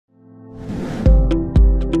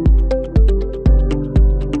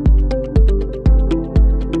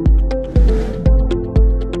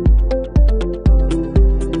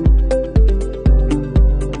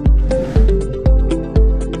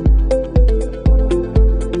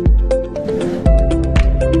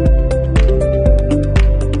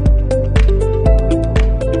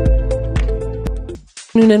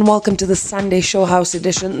and welcome to the Sunday Show House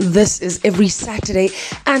edition. This is every Saturday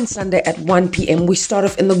and Sunday at 1 p.m. We start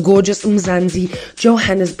off in the gorgeous Mzansi,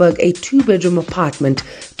 Johannesburg, a 2-bedroom apartment,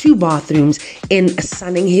 2 bathrooms in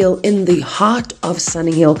Sunning Hill, in the heart of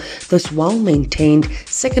Sunning Hill. This well-maintained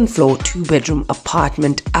 2nd floor 2-bedroom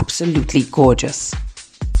apartment, absolutely gorgeous.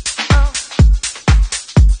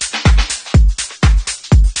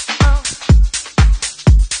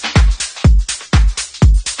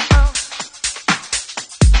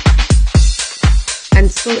 And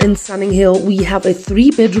still in Sunning Hill, we have a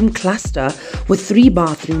 3-bedroom cluster with 3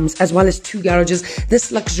 bathrooms as well as 2 garages.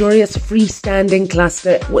 This luxurious freestanding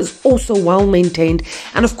cluster was also well maintained,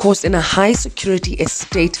 and of course in a high security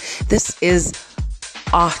estate. This is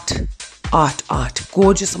art.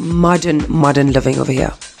 Gorgeous modern living over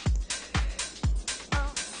here.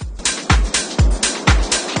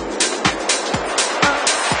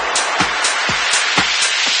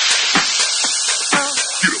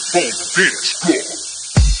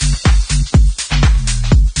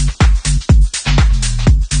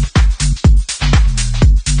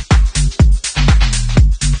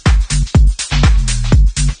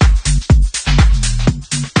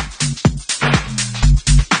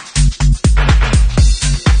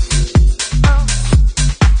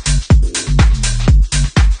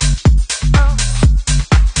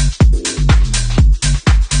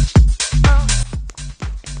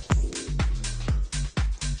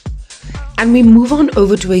 And we move on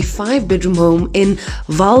over to a 5-bedroom home in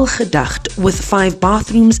Valgedacht with 5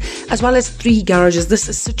 bathrooms as well as 3 garages. This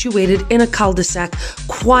is situated in a cul-de-sac,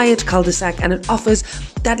 quiet cul-de-sac, and it offers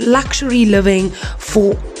that luxury living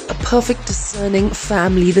for a perfect discerning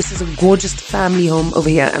family. This is a gorgeous family home over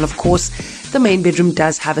here, and of course the main bedroom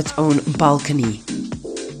does have its own balcony.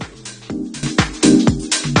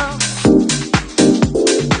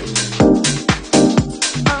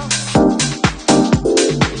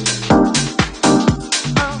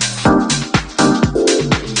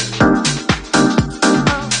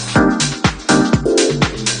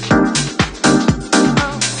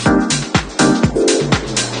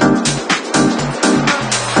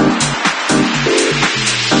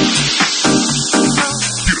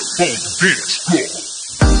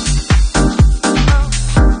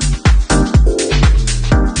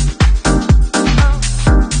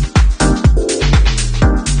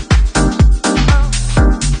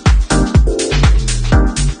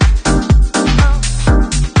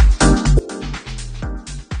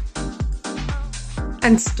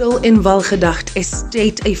 And still in Valgedacht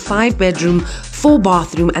estate, a 5-bedroom,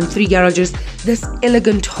 4-bathroom and 3 garages. This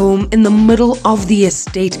elegant home in the middle of the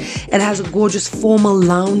estate. It has a gorgeous formal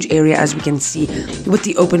lounge area, as we can see, with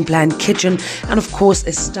the open plan kitchen and of course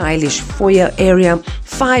a stylish foyer area,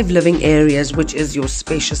 5 living areas, which is your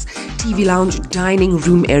spacious TV lounge, dining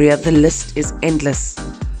room area. The list is endless.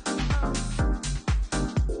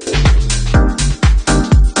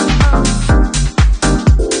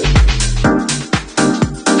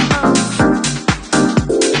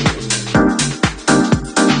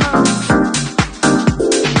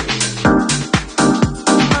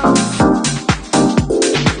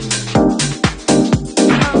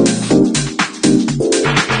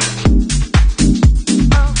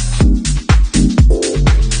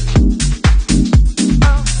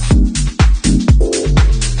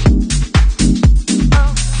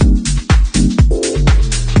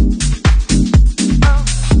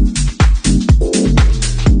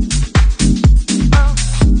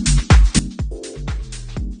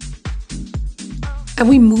 And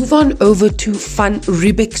we move on over to Van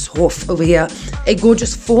Riebeckshof over here, a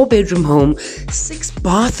gorgeous 4-bedroom home, 6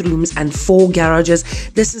 bathrooms and 4 garages.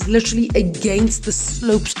 This is literally against the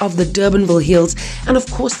slopes of the Durbanville Hills and of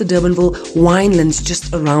course the Durbanville winelands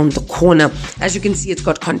just around the corner. As you can see, it's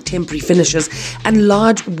got contemporary finishes and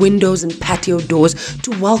large windows and patio doors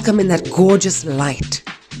to welcome in that gorgeous light.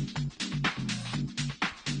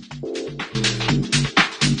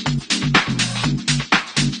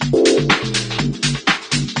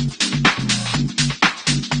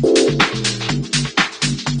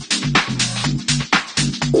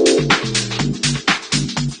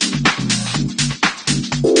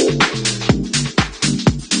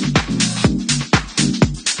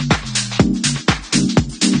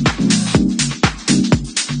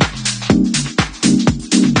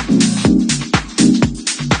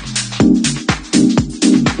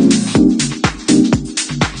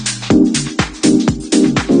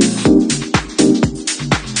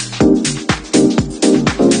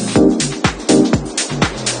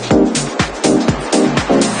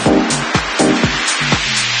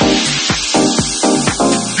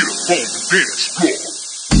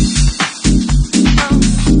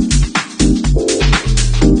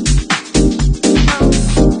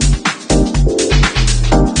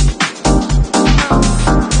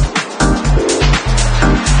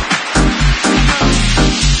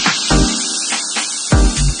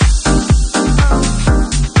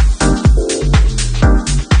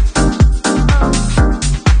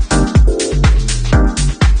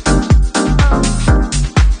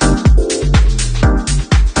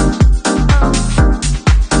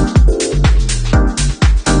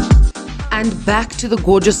 back to the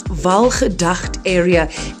gorgeous Valgedacht area,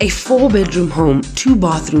 a 4-bedroom home, 2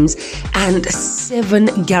 bathrooms, and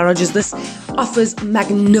 7 garages. This offers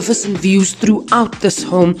magnificent views throughout this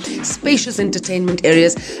home, spacious entertainment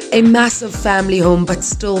areas, a massive family home, but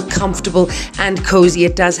still comfortable and cozy.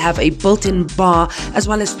 It does have a built-in bar as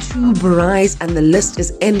well as 2 braais, and the list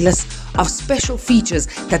is endless of special features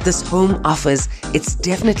that this home offers. It's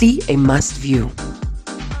definitely a must view.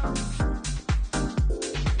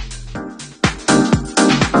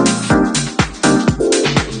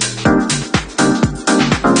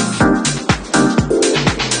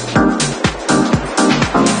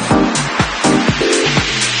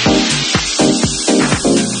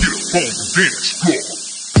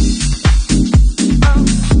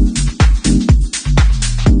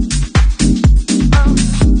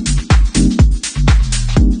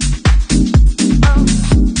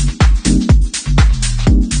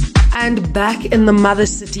 And back in the mother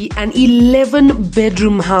city, an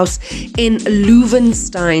 11-bedroom house in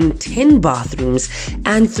Leuvenstein, 10 bathrooms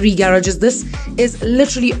and 3 garages. This is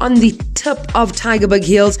literally on the tip of Tygerberg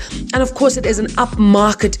Hills, and of course it is an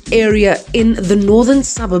upmarket area in the northern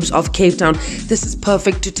suburbs of Cape Town. This is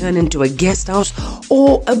perfect to turn into a guest house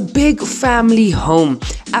or a big family home.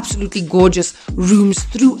 Absolutely gorgeous rooms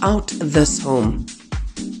throughout this home.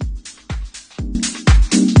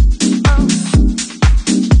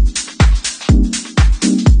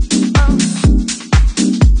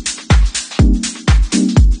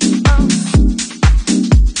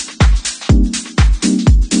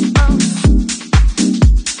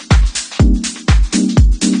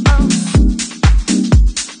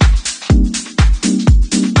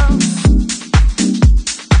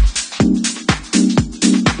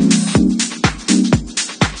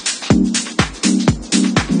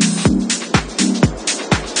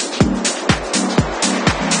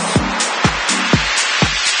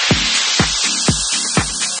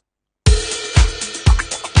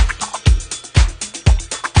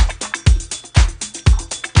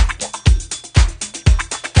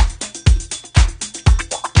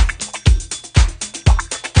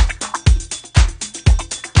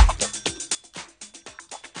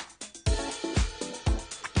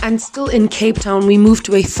 And still in Cape Town, we moved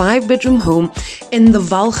to a 5-bedroom home in the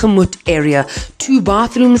Valgemoot area. 2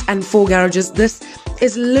 bathrooms and 4 garages. This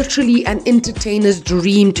is literally an entertainer's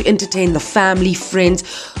dream, to entertain the family, friends,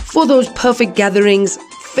 for those perfect gatherings,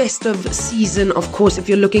 festive season. Of course, if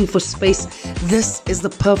you're looking for space, this is the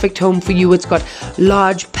perfect home for you. It's got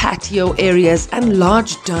large patio areas and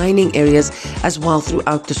large dining areas as well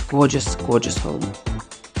throughout this gorgeous, gorgeous home.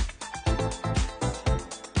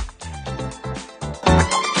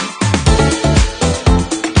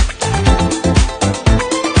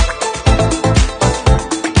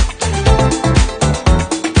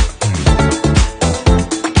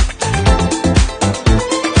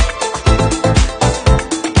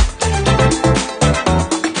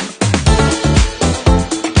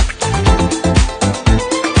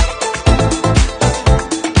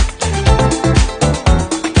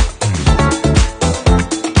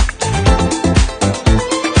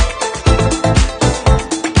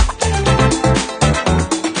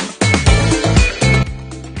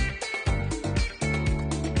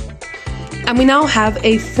 And we now have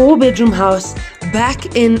a 4-bedroom house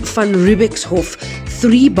back in Van Riebeekshof,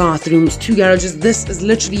 3 bathrooms, 2 garages. This is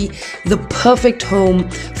literally the perfect home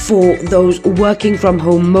for those working from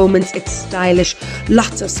home moments. It's stylish,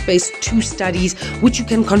 lots of space, 2 studies, which you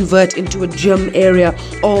can convert into a gym area,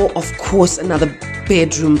 or of course another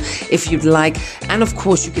bedroom if you'd like. And of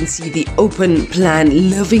course you can see the open plan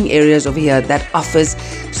living areas over here that offers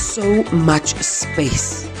so much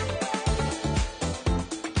space.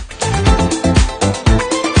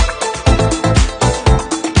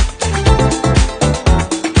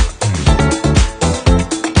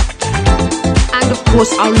 Of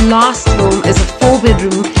course, our last home is a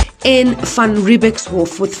 4-bedroom in Van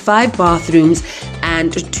Riebeekshof with 5 bathrooms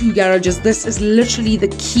and 2 garages. This is literally the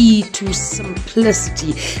key to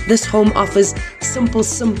simplicity. This home offers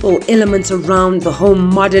simple elements around the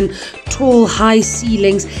home, modern, tall, high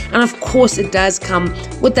ceilings, and of course it does come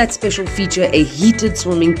with that special feature, a heated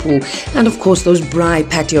swimming pool, and of course those braai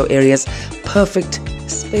patio areas. Perfect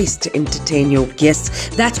space to entertain your guests.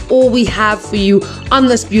 That's all we have for you on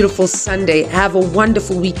this beautiful Sunday. Have a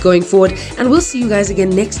wonderful week going forward, and we'll see you guys again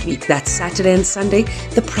next week. That's Saturday and Sunday,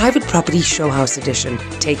 the Private Property Showhouse edition.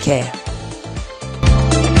 Take care.